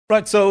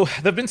Right, so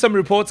there have been some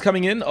reports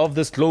coming in of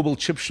this global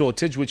chip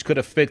shortage, which could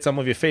affect some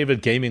of your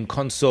favorite gaming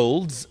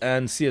consoles,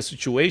 and see a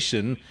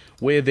situation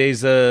where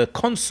there's a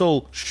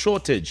console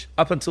shortage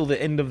up until the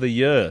end of the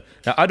year.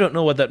 Now, I don't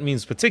know what that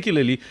means,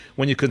 particularly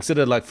when you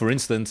consider, like, for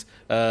instance,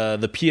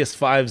 the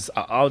PS5s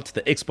are out,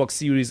 the Xbox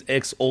Series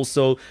X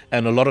also,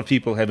 and a lot of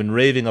people have been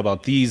raving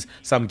about these,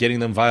 some getting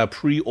them via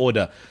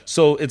pre-order.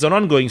 So it's an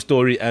ongoing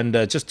story, and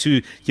just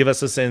to give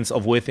us a sense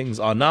of where things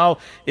are now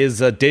is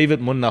David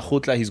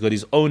Monnakgotla. He's got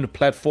his own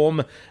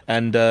platform,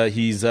 and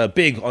he's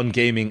big on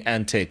gaming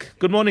and tech.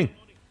 Good morning.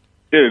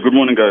 Yeah, good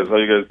morning, guys. How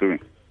are you guys doing?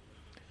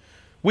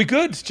 We're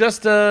good.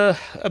 Just a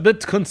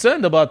bit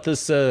concerned about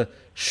this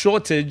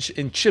shortage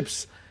in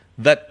chips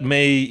that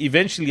may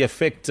eventually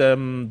affect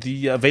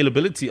the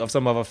availability of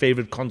some of our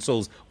favorite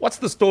consoles. What's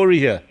the story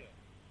here?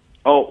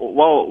 Oh,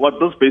 well, what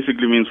this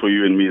basically means for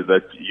you and me is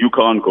that you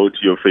can't go to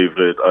your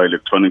favorite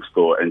electronics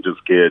store and just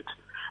get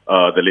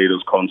the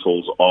latest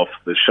consoles off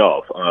the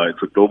shelf.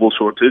 It's a global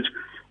shortage.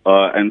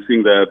 And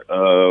seeing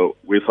that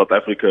where South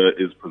Africa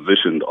is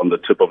positioned on the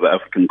tip of the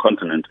African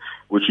continent,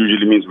 which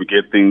usually means we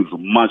get things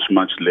much,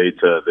 much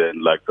later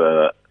than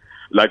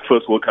like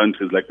first world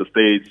countries like the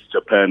States,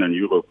 Japan, and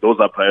Europe. Those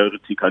are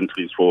priority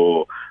countries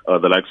for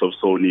the likes of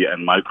Sony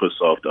and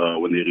Microsoft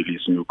when they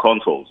release new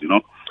consoles. You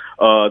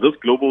know, this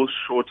global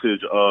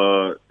shortage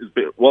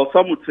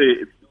some would say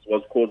it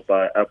was caused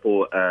by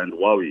Apple and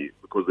Huawei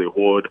because they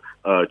hoard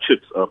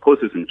chips,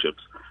 processing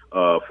chips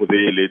for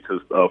their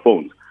latest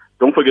phones.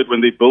 Don't forget, when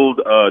they build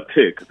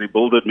tech, they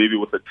build it maybe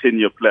with a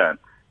 10-year plan.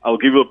 I'll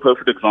give you a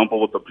perfect example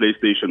with the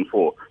PlayStation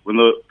 4. When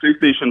the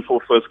PlayStation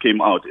 4 first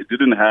came out, it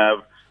didn't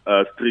have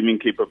streaming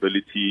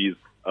capabilities,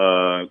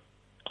 so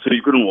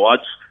you couldn't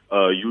watch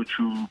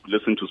YouTube,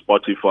 listen to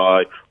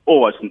Spotify,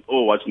 or watch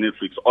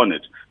Netflix on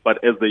it.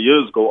 But as the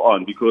years go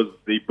on, because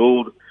they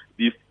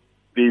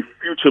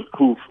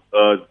future-proof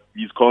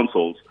these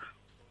consoles,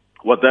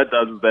 what that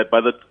does is that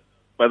by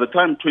the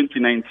time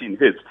 2019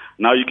 hits,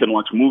 now you can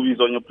watch movies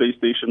on your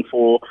PlayStation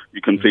 4,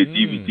 you can play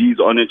DVDs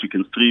on it, you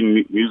can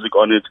stream music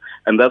on it,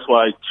 and that's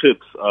why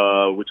chips,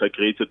 which are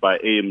created by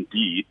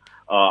AMD,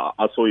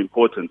 are so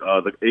important.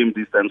 The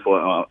AMD stands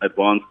for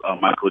Advanced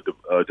Micro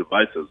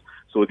Devices.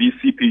 So these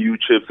CPU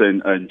chips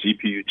and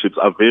GPU chips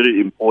are very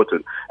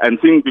important. And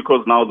seeing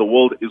because now the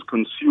world is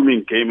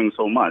consuming gaming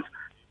so much,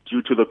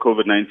 due to the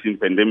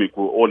COVID-19 pandemic,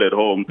 we're all at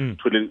home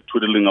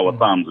twiddling our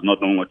thumbs,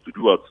 not knowing what to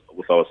do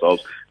with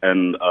ourselves.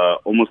 And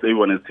almost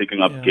everyone is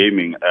taking up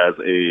gaming as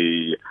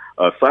a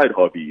side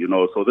hobby, you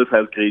know. So this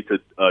has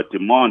created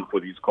demand for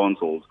these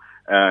consoles,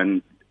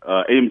 and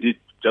AMD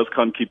just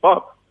can't keep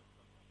up.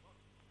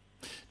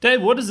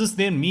 Dave, what does this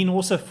then mean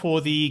also for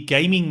the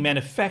gaming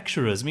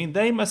manufacturers? I mean,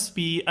 they must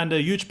be under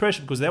huge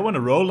pressure because they want to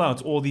roll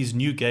out all these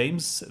new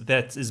games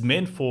that is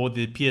meant for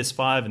the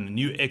PS5 and the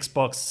new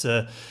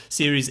Xbox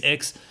Series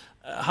X.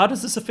 How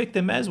does this affect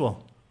them as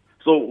well?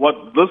 So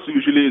what this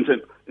usually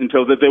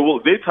entails that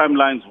their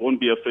timelines won't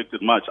be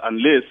affected much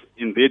unless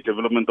in their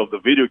development of the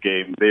video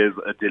game there's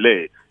a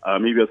delay.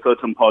 Maybe a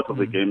certain part of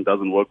the game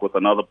doesn't work with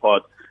another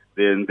part,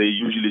 then they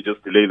usually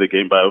just delay the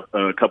game by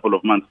a couple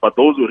of months. But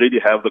those who already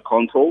have the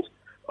consoles,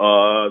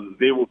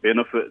 they will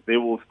benefit. They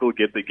will still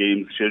get the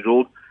games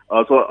scheduled.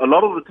 So a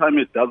lot of the time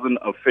it doesn't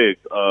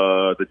affect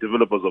the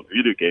developers of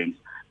video games.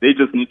 They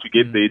just need to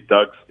get their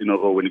ducks in a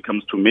row when it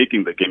comes to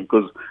making the game,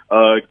 because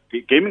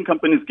gaming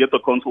companies get the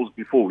consoles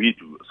before we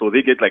do. So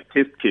they get like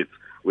test kits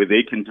where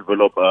they can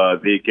develop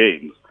their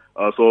games.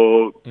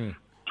 So 2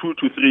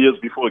 to 3 years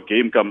before a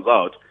game comes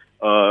out,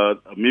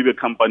 maybe a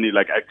company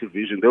like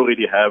Activision, they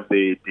already have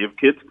their dev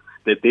kit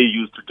that they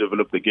use to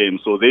develop the game.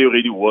 So they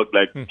already work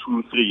like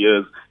 2-3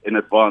 years in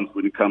advance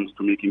when it comes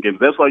to making games.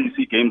 That's why you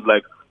see games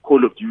like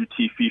Call of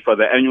Duty, FIFA,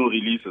 the annual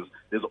releases.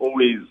 There's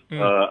always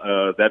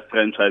that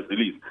franchise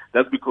release.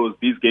 That's because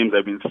these games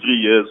have been 3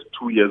 years,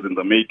 2 years in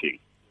the making.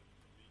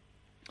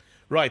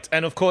 Right.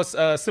 And of course,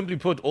 simply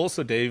put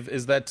also, Dave,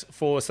 is that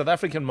for South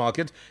African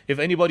market, if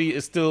anybody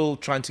is still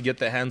trying to get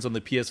their hands on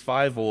the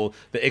PS5 or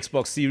the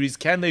Xbox Series,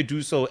 can they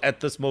do so at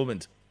this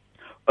moment?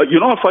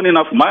 Funny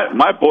enough,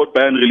 my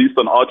broadband released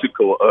an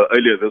article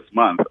earlier this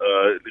month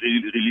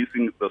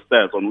releasing the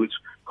stats on which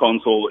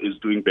console is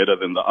doing better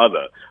than the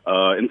other.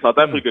 In South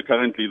Africa,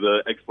 currently,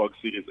 the Xbox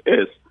Series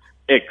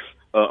X,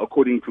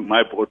 according to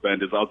my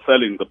broadband, is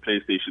outselling the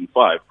PlayStation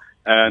 5.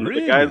 And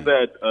the guys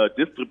that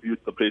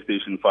distribute the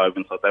PlayStation 5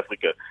 in South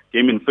Africa,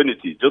 Game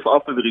Infinity, just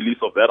after the release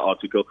of that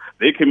article,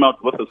 they came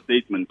out with a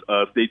statement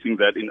stating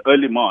that in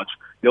early March,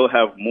 they'll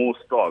have more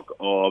stock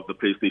of the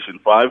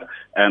PlayStation 5.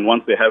 And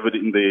once they have it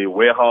in the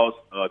warehouse,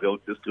 they'll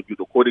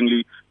distribute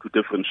accordingly to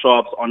different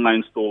shops,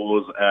 online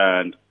stores,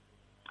 and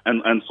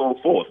so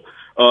forth.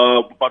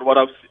 But what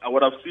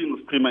I've seen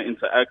with Prima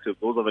Interactive,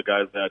 those are the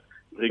guys that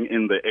bring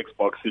in the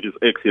Xbox Series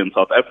X here in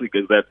South Africa,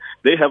 is that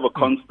they have a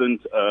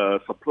constant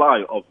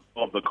supply of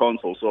the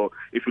console. So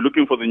if you're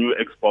looking for the new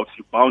Xbox,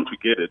 you're bound to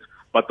get it.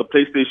 But the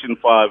PlayStation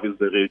 5 is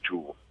the rare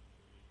jewel.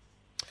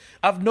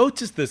 I've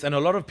noticed this, and a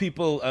lot of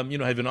people, have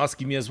been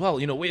asking me as well.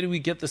 Where do we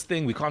get this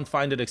thing? We can't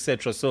find it,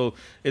 etc. So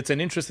it's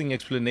an interesting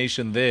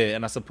explanation there,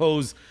 and I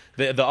suppose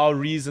there are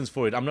reasons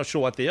for it. I'm not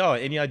sure what they are.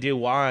 Any idea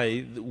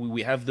why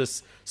we have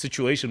this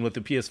situation with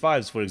the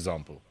PS5s, for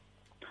example?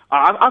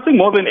 I think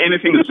more than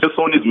anything, it's just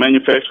Sony's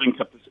manufacturing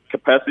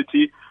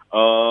capacity,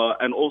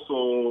 and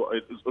also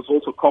it's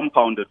also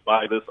compounded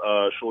by this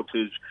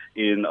shortage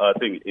in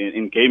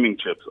gaming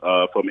chips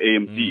from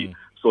AMD.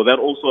 So that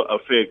also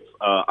affects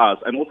us,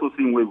 and also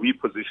seeing where we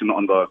position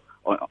in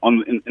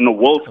a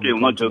world scale,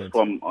 not just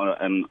from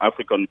an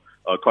African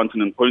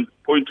continent point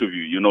of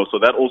view. So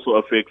that also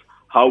affects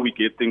how we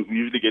get things. We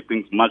usually get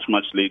things much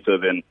later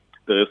than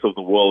the rest of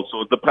the world.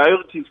 So the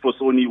priorities for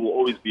Sony will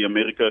always be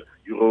America,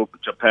 Europe,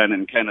 Japan,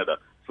 and Canada.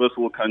 First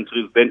world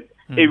countries. Then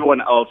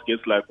everyone else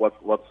gets like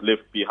what's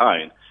left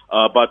behind.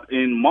 But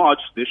in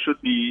March there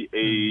should be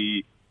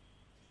a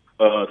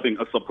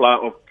supply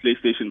of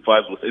PlayStation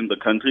 5s within the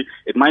country.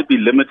 It might be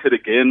limited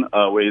again,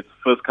 where it's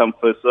first come,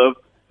 first serve.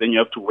 Then you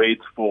have to wait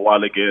for a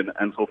while again,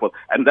 and so forth.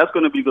 And that's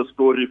going to be the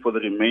story for the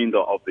remainder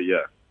of the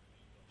year.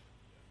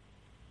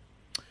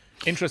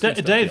 Interesting.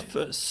 Dave,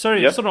 sorry,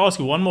 I just want to ask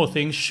you one more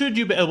thing. Should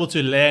you be able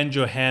to land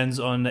your hands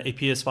on a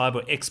PS5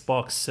 or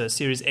Xbox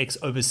Series X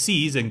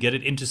overseas and get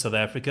it into South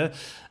Africa,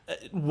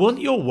 will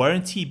your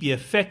warranty be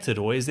affected,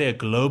 or is there a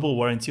global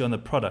warranty on the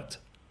product?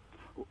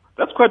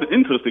 That's quite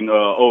interesting,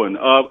 Owen.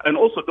 And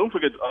also, don't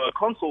forget,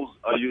 consoles,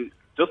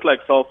 just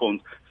like cell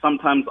phones,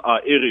 sometimes are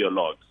area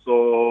locked.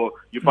 So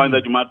you find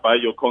that you might buy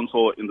your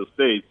console in the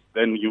States,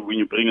 then when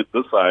you bring it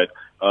this side,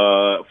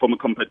 from a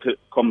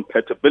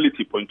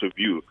compatibility point of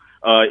view,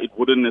 it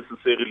wouldn't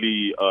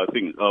necessarily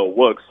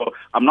work. So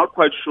I'm not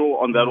quite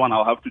sure on that one.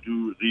 I'll have to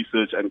do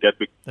research and get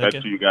back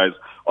to you guys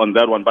on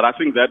that one. But I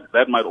think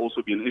that might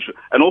also be an issue.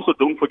 And also,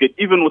 don't forget,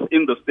 even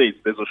within the States,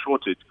 there's a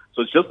shortage.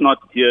 So it's just not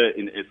here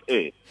in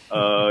SA.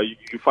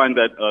 You find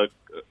that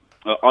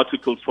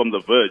articles from The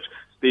Verge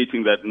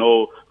stating that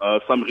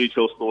some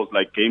retail stores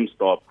like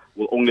GameStop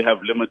will only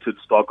have limited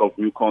stock of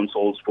new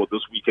consoles for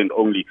this weekend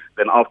only.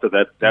 Then after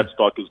that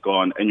stock is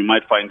gone, and you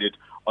might find it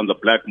on the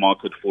black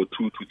market for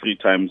 2 to 3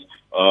 times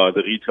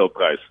the retail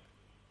price.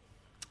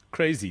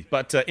 Crazy,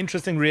 but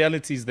interesting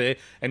realities there,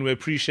 and we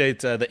appreciate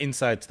the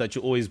insights that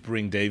you always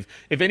bring, Dave.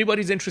 If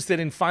anybody's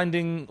interested in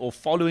finding or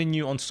following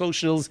you on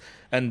socials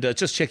and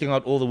just checking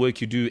out all the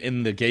work you do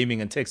in the gaming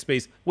and tech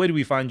space, where do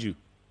we find you?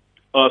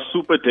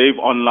 SUPERDAVE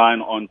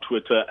Online on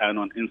Twitter and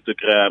on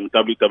Instagram,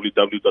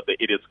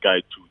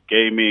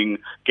 www.theidiotsguide2gaming,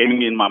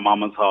 Gaming in My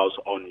Mama's House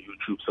on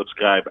YouTube.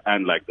 Subscribe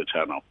and like the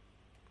channel.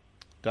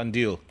 Done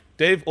deal.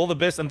 Dave, all the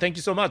best, and thank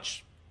you so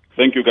much.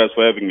 Thank you guys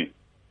for having me.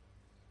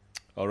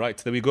 All right,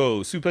 there we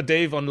go.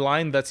 SUPERDAVE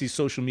Online, that's his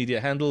social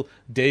media handle.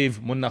 Dave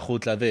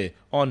Monnakgotla there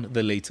on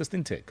the latest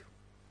in tech.